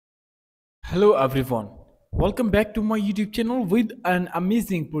Hello everyone. Welcome back to my YouTube channel with an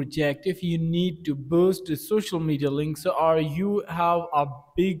amazing project. If you need to boost the social media links or you have a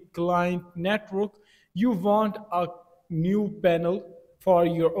big client network, you want a new panel for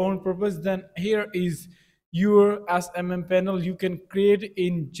your own purpose, then here is your SMM panel you can create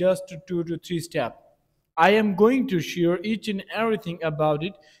in just 2 to 3 steps. I am going to share each and everything about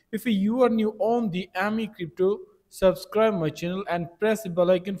it. If you are new on the Ami Crypto, subscribe my channel and press the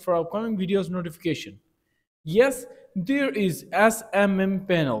bell icon for upcoming videos notification. Yes, there is SMM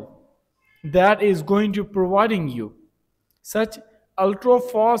panel that is going to providing you such ultra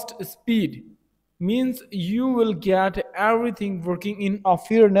fast speed means you will get everything working in a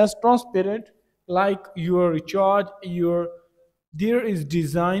fairness transparent like your recharge your there is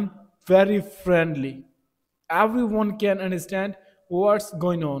design very friendly, everyone can understand what's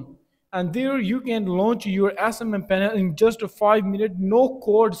going on, and there you can launch your SMM panel in just 5 minutes. No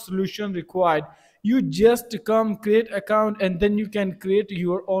code solution required. You just come create account and then you can create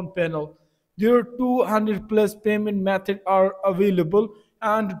your own panel. There are 200 plus payment methods are available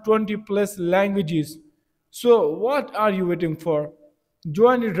and 20 plus languages. So what are you waiting for?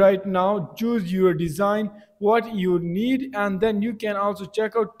 Join it right now, choose your design, what you need, and then you can also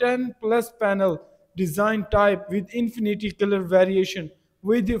check out 10 plus panel design type with infinity color variation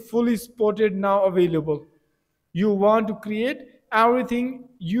with the fully spotted now available. You want to create everything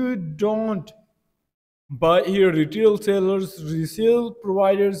you don't buy here retail sellers, resale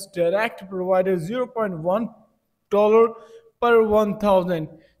providers, direct providers 0.1 per 1000.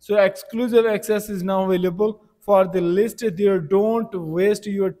 So exclusive access is now available for the list there. Don't waste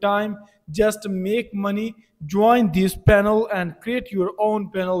your time, just make money. Join this panel and create your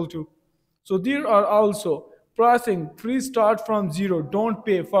own panel too. So there are also pricing free start from zero. Don't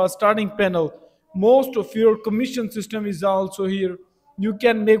pay for starting panel. Most of your commission system is also here. You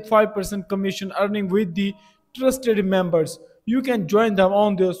can make 5% commission earning with the trusted members. You can join them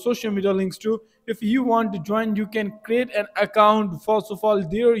on their social media links too. If you want to join, you can create an account. First of all,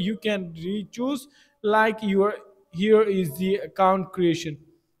 there you can choose like your here is the account creation.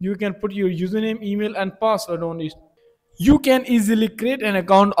 You can put your username, email, and password on it. You can easily create an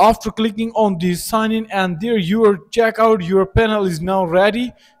account after clicking on the sign in, and there your checkout your panel is now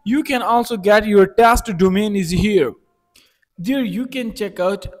ready. You can also get your test domain is here. There you can check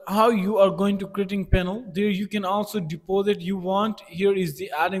out how you are going to creating panel. There you can also deposit you want. Here is the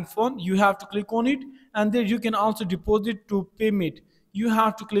adding fund. You have to click on it, and there you can also deposit to payment. You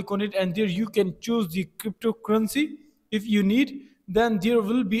have to click on it, and there you can choose the cryptocurrency if you need. Then there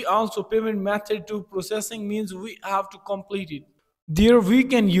will be also payment method to processing means we have to complete it. There we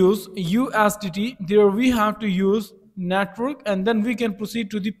can use USDT. There we have to use network, and then we can proceed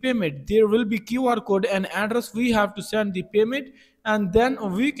to the payment. There will be QR code and address. We have to send the payment, and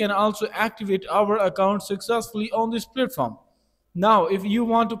then we can also activate our account successfully on this platform. Now if you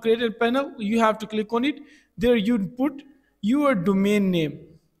want to create a panel, you have to click on it. There you put your domain name.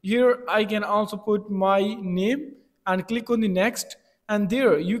 Here I can also put my name and click on the next, and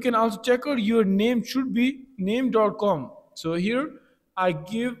there you can also check out your name should be name.com. So here I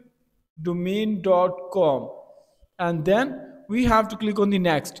give domain.com, and then we have to click on the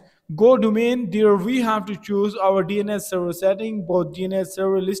next go domain. There we have to choose our DNS server setting, both DNS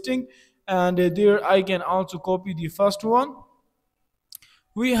server listing, and there I can also copy the first one.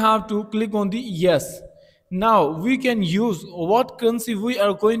 We have to click on the yes. Now we can use what currency we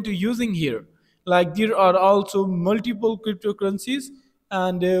are going to using here. Like there are also multiple cryptocurrencies,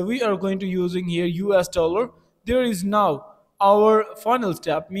 and we are going to using here US dollar. There is now our final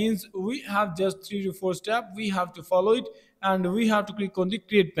step means we have just 3 to 4 steps we have to follow it, and we have to click on the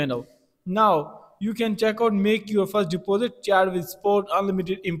create panel. Now you can check out make your first deposit, chat with sport,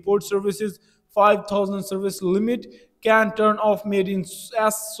 unlimited import services, 5,000 service limit, can turn off made in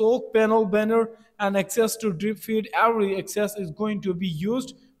as SOC panel banner, and access to drip feed. Every access is going to be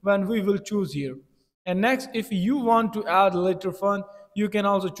used when we will choose here. And next, if you want to add later fund, you can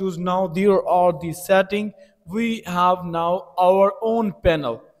also choose. Now there are the setting. We have now our own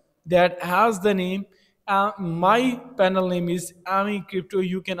panel that has the name. My panel name is Ami Crypto.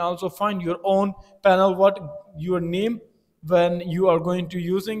 You can also find your own panel. What your name when you are going to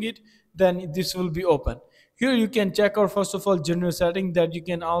using it, then this will be open. Here you can check out first of all general setting that you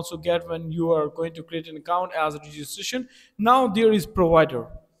can also get when you are going to create an account as a registration. Now there is provider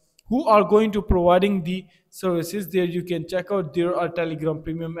who are going to providing the services. There you can check out there are Telegram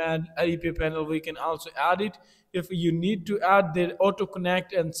premium and Alipay panel. We can also add it. If you need to add the auto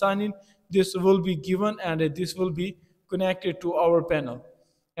connect and sign in, this will be given, and this will be connected to our panel.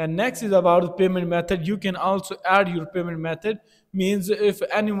 And next is about the payment method. You can also add your payment method. means if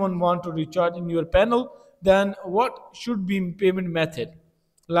anyone want to recharge in your panel, then what should be payment method.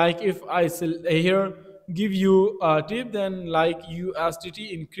 Like if I here give you a tip, then like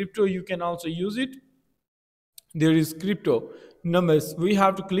USDT in crypto you can also use it. There is crypto numbers, we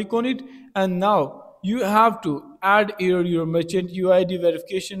have to click on it, and now you have to add here your merchant UID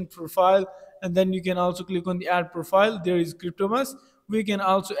verification profile, and then you can also click on the add profile. There is cryptomas, we can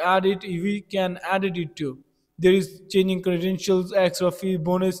also add it, we can add it too. There is changing credentials, extra fee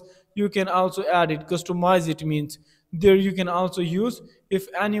bonus, you can also add it. Customize it means there you can also use, if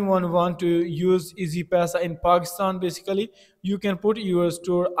anyone want to use easy pesa in Pakistan, basically you can put your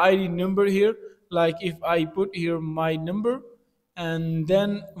store ID number here. Like if I put here my number, and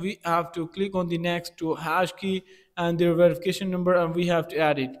then we have to click on the next to hash key and their verification number, and we have to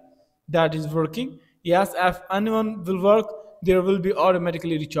add it. That is working. Yes, if anyone will work, there will be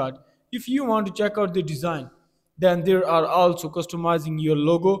automatically recharged. If you want to check out the design, then there are also customizing your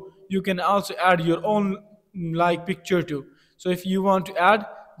logo. You can also add your own like picture too. So if you want to add,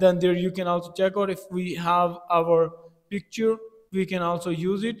 then there you can also check out, if we have our picture, we can also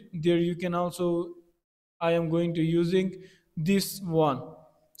use it. There you can also, I am going to using this one.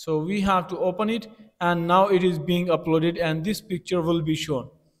 So we have to open it, and now it is being uploaded and this picture will be shown.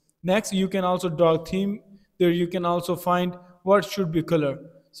 Next, you can also draw theme. There you can also find what should be color.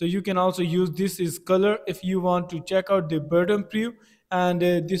 So you can also use this is color if you want to check out the button preview, and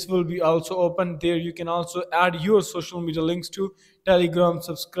this will be also open. There you can also add your social media links to Telegram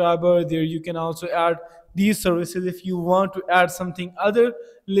subscriber. There you can also add these services. If you want to add something other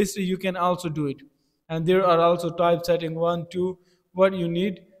list, you can also do it. And there are also type setting 1 2 what you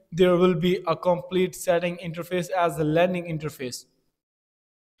need. There will be a complete setting interface as a landing interface.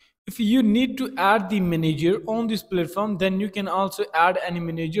 If you need to add the manager on this platform, then you can also add any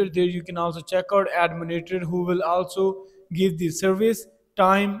manager. There you can also check out administrator who will also give the service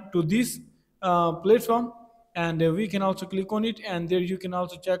time to this platform, and we can also click on it, and there you can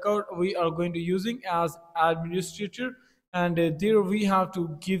also check out we are going to using as administrator, and there we have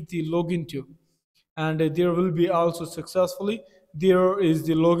to give the login to, and there will be also successfully. There is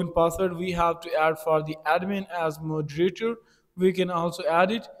the login password we have to add for the admin as moderator. We can also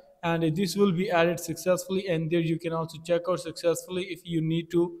add it, and this will be added successfully, and there you can also check out successfully if you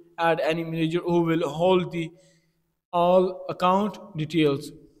need to add any manager who will hold the all account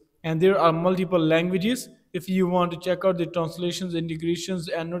details. And there are multiple languages if you want to check out the translations, integrations,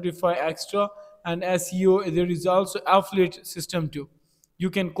 and notify extra and SEO. There is also affiliate system too. You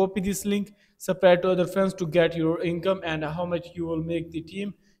can copy this link, spread to other friends to get your income, and how much you will make the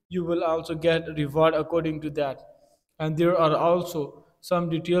team, you will also get reward according to that. And there are also some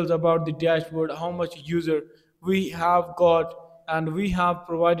details about the dashboard, how much user we have got, and we have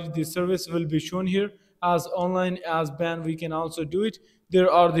provided the service will be shown here as online as ban. We can also do it.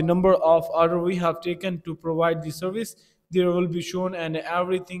 There are the number of order we have taken to provide the service, there will be shown, and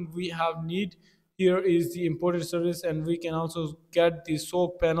everything we have need. Here is the imported service, and we can also get the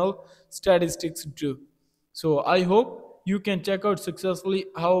SOC panel statistics too. So I hope you can check out successfully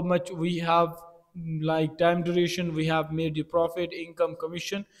how much we have, like time duration we have made, the profit, income,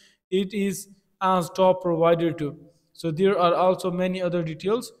 commission. It is as top provider too. So there are also many other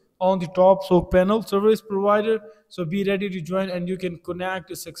details on the top. So panel service provider, so be ready to join, and you can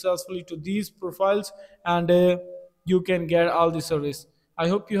connect successfully to these profiles, and you can get all the service. I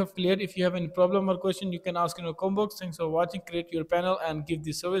hope you have cleared. If you have any problem or question, you can ask in our comment box. Thanks for watching. Create your panel and give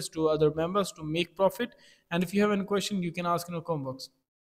the service to other members to make profit. And if you have any question, you can ask in our comment box.